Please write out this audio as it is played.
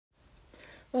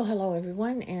Well, hello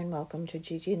everyone, and welcome to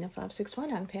Gigi and the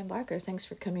 561. I'm Pam Barker. Thanks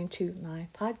for coming to my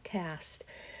podcast.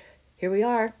 Here we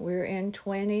are, we're in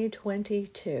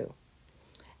 2022,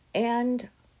 and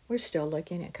we're still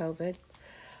looking at COVID,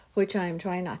 which I'm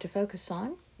trying not to focus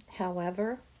on.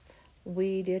 However,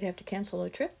 we did have to cancel a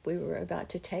trip we were about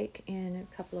to take in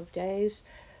a couple of days,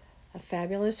 a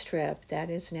fabulous trip that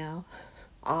is now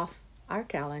off our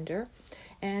calendar,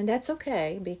 and that's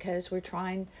okay because we're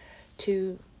trying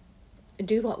to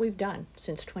do what we've done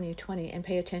since 2020 and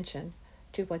pay attention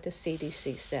to what the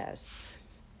CDC says.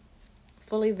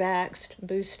 Fully vaxxed,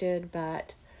 boosted,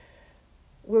 but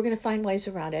we're going to find ways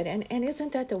around it. And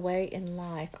isn't that the way in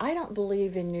life? I don't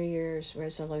believe in New Year's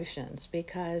resolutions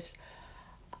because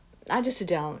I just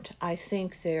don't. I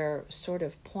think they're sort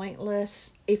of pointless.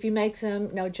 If you make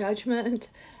them, no judgment,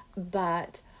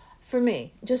 but for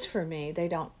me, just for me, they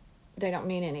don't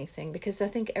mean anything because I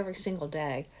think every single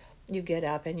day you get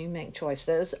up and you make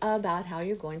choices about how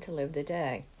you're going to live the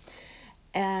day.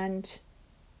 And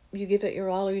you give it your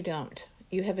all or you don't.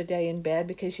 You have a day in bed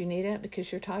because you need it, because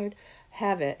you're tired,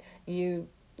 have it. You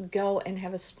go and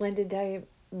have a splendid day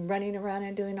running around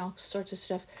and doing all sorts of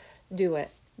stuff, do it.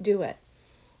 Do it.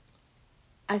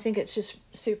 I think it's just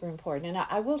super important. And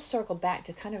I will circle back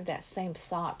to kind of that same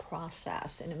thought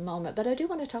process in a moment. But I do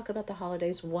want to talk about the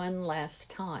holidays one last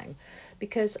time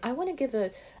because I want to give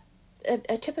a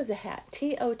tip of the hat,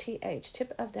 TOTH,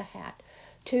 tip of the hat,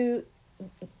 to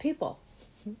people.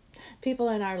 People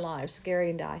in our lives, Gary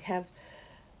and I, have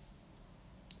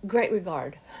great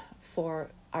regard for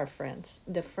our friends,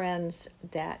 the friends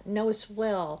that know us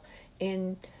well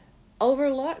and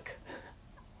overlook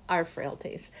our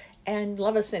frailties and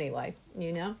love us anyway.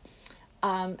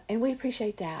 And we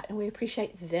appreciate that and we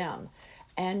appreciate them.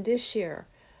 And this year,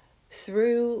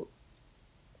 through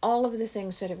all of the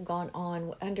things that have gone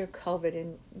on under COVID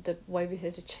and the way we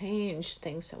had to change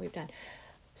things that we've done,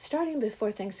 starting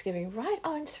before Thanksgiving, right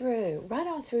on through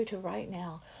to right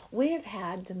now, we have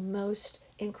had the most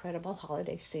incredible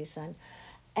holiday season.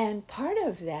 And part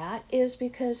of that is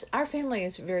because our family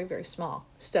is very, very small.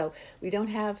 So we don't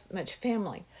have much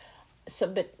family.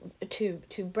 But to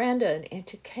Brandon and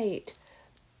to Kate,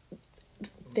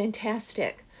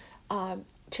 fantastic.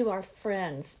 To our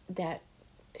friends that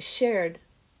shared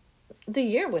the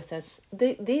year with us,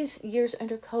 these years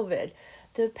under COVID,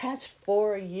 the past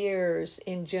 4 years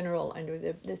in general, under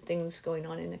the things going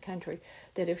on in the country,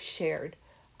 that have shared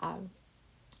um,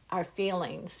 our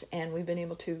feelings, and we've been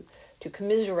able to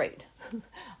commiserate.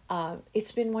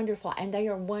 It's been wonderful, and they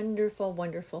are wonderful,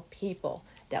 wonderful people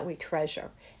that we treasure.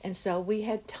 And so we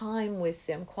had time with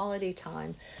them, quality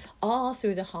time, all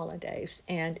through the holidays,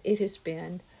 and it has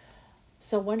been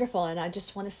so wonderful. And I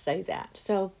just want to say that.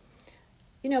 So,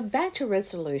 back to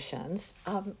resolutions.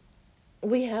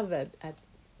 We have a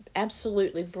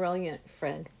absolutely brilliant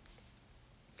friend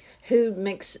who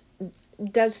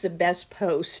does the best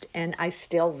post, and I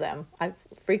steal them. I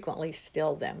frequently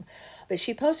steal them. But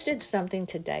she posted something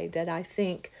today that I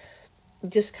think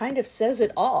just kind of says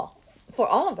it all for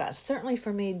all of us, certainly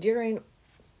for me, during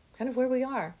kind of where we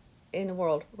are in the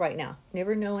world right now,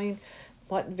 never knowing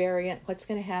what variant, what's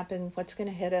going to happen, what's going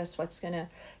to hit us, what's going to,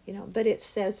 but it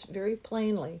says very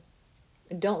plainly,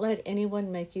 don't let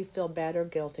anyone make you feel bad or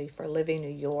guilty for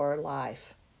living your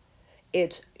life.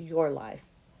 It's your life.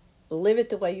 Live it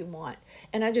the way you want.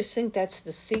 And I just think that's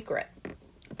the secret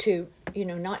to,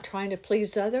 not trying to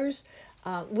please others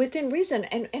within reason.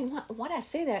 And when I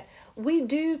say that, we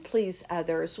do please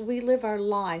others. We live our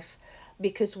life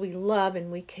because we love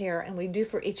and we care and we do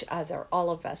for each other, all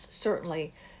of us.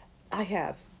 Certainly, I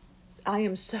have. I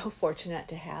am so fortunate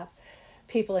to have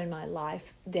people in my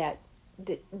life that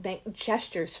make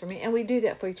gestures for me, and we do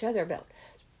that for each other.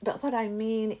 But what I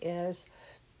mean is,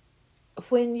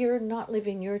 when you're not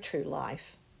living your true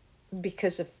life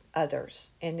because of others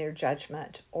and their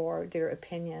judgment or their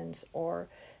opinions or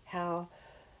how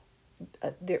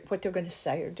what they're going to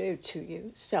say or do to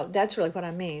you. So that's really what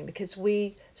I mean, because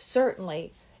we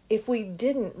certainly, if we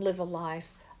didn't live a life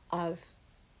of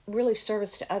really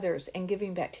service to others and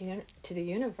giving back to the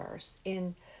universe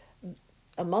in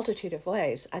a multitude of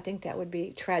ways, I think that would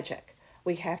be tragic.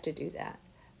 We have to do that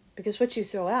because what you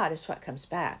throw out is what comes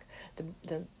back.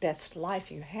 The best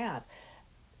life you have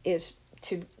is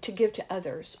to give to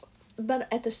others, but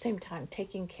at the same time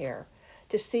taking care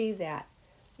to see that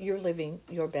you're living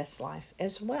your best life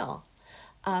as well.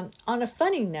 On a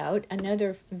funny note,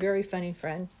 another very funny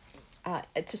friend,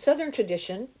 it's a Southern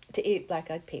tradition to eat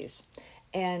black eyed peas,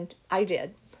 and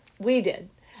we did,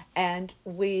 and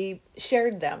we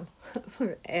shared them,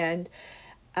 and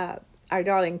uh, our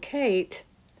darling Kate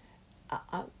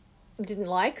uh, didn't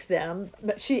like them,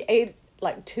 but she ate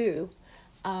like two.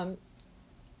 Um,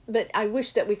 but I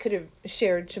wish that we could have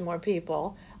shared to more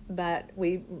people. But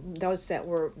those that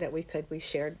we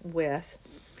shared with.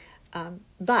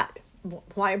 But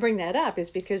why I bring that up is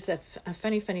because of a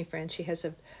funny friend. She has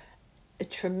a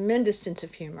tremendous sense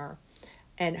of humor,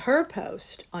 and her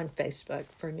post on Facebook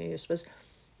for New Year's was,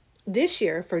 this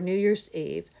year for New Year's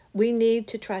Eve we need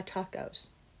to try tacos.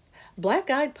 Black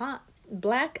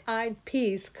eyed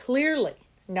peas clearly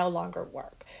no longer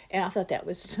work, and I thought that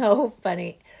was so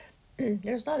funny.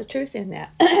 There's a lot of truth in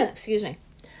that. Excuse me.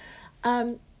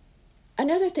 Um,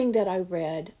 Another thing that I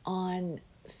read on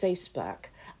Facebook,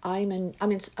 I'm in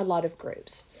a lot of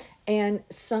groups, and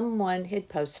someone had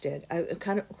posted a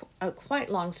kind of a quite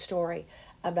long story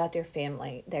about their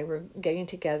family. They were getting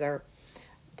together.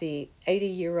 The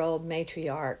 80-year-old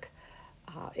matriarch.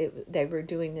 They were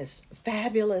doing this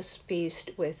fabulous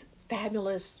feast with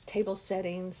fabulous table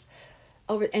settings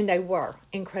and they were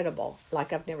incredible,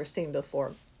 like I've never seen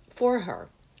before for her.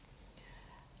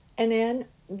 And then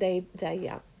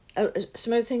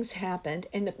some other things happened,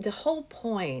 and the whole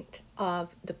point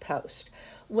of the post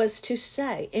was to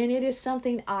say, and it is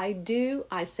something I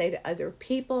say to other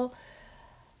people,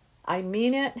 I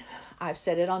mean it, I've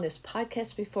said it on this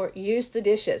podcast before, use the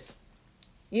dishes,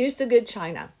 use the good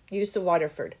china, use the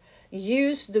Waterford,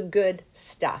 use the good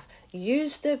stuff,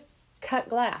 use the cut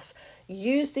glass,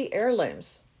 use the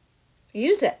heirlooms,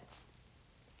 use it,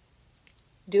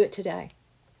 do it today,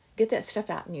 get that stuff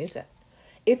out and use it.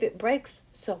 If it breaks,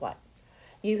 so what?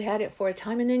 You had it for a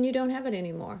time and then you don't have it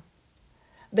anymore.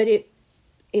 But it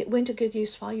went to good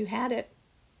use while you had it.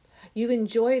 You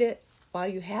enjoyed it while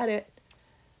you had it.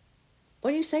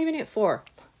 What are you saving it for?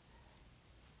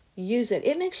 Use it.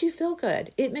 It makes you feel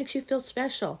good. It makes you feel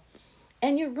special.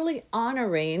 And you're really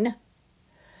honoring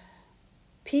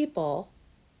people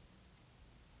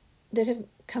that have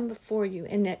come before you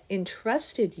and that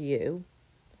entrusted you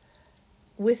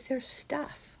with their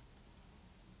stuff.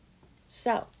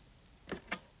 So,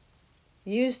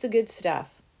 use the good stuff.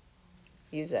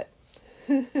 Use it.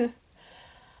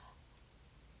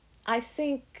 I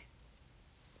think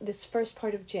this first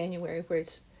part of January, where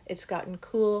it's gotten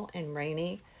cool and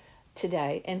rainy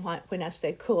today, and when I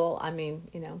say cool, I mean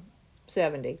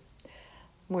 70.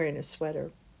 I'm wearing a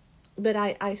sweater. But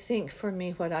I think for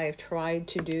me, what I have tried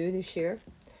to do this year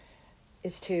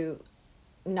is to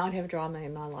not have drama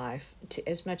in my life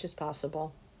as much as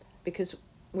possible, because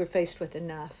we're faced with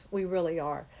enough. We really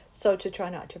are. So to try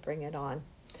not to bring it on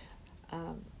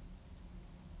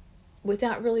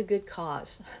without really good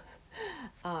cause.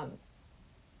 um,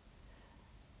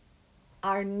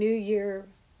 our New Year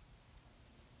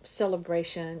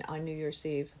celebration on New Year's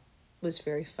Eve was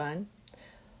very fun.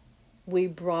 We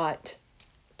brought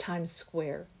Times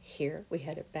Square here. We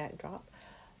had a backdrop,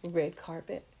 red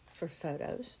carpet for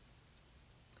photos.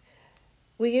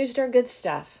 We used our good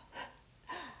stuff.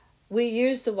 We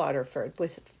used the Waterford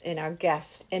in our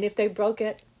guests, and if they broke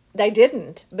it, they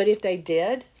didn't. But if they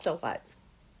did, so what?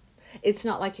 It's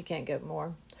not like you can't get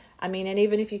more. I mean, and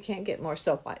even if you can't get more,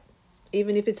 so what?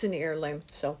 Even if it's an heirloom,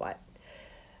 so what?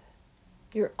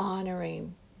 You're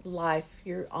honoring life,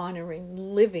 you're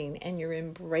honoring living, and you're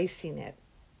embracing it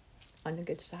on the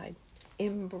good side.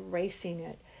 Embracing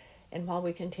it. And while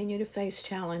we continue to face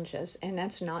challenges, and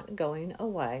that's not going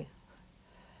away,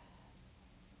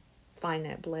 find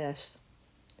that bliss.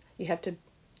 You have to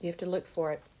look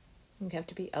for it. You have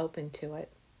to be open to it.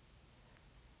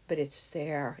 But it's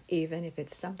there, even if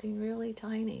it's something really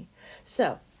tiny.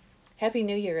 So, Happy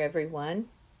New Year, everyone.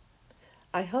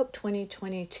 I hope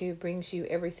 2022 brings you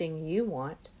everything you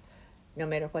want, no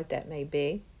matter what that may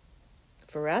be.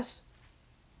 For us,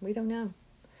 we don't know.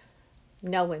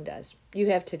 No one does. You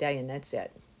have today, and that's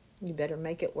it. You better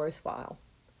make it worthwhile.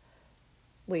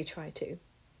 We try to.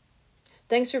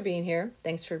 Thanks for being here.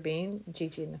 Thanks for being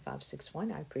Gigi in the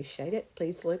 561. I appreciate it.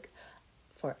 Please look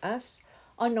for us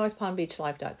on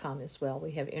NorthPalmBeachLife.com as well.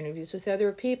 We have interviews with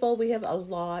other people. We have a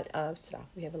lot of stuff.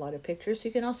 We have a lot of pictures.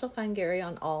 You can also find Gary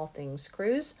on All Things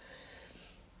Cruise.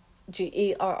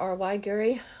 Gerry,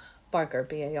 Gary Barker,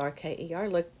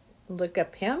 Barker. Look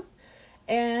up him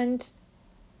and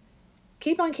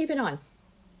keep on keeping on.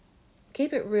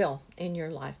 Keep it real in your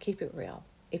life. Keep it real.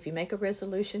 If you make a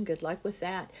resolution, good luck with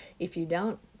that. If you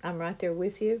don't, I'm right there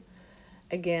with you.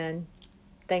 Again,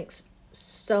 thanks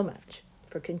so much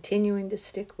for continuing to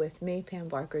stick with me, Pam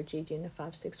Barker, Gigi in the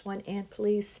 561, and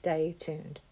please stay tuned.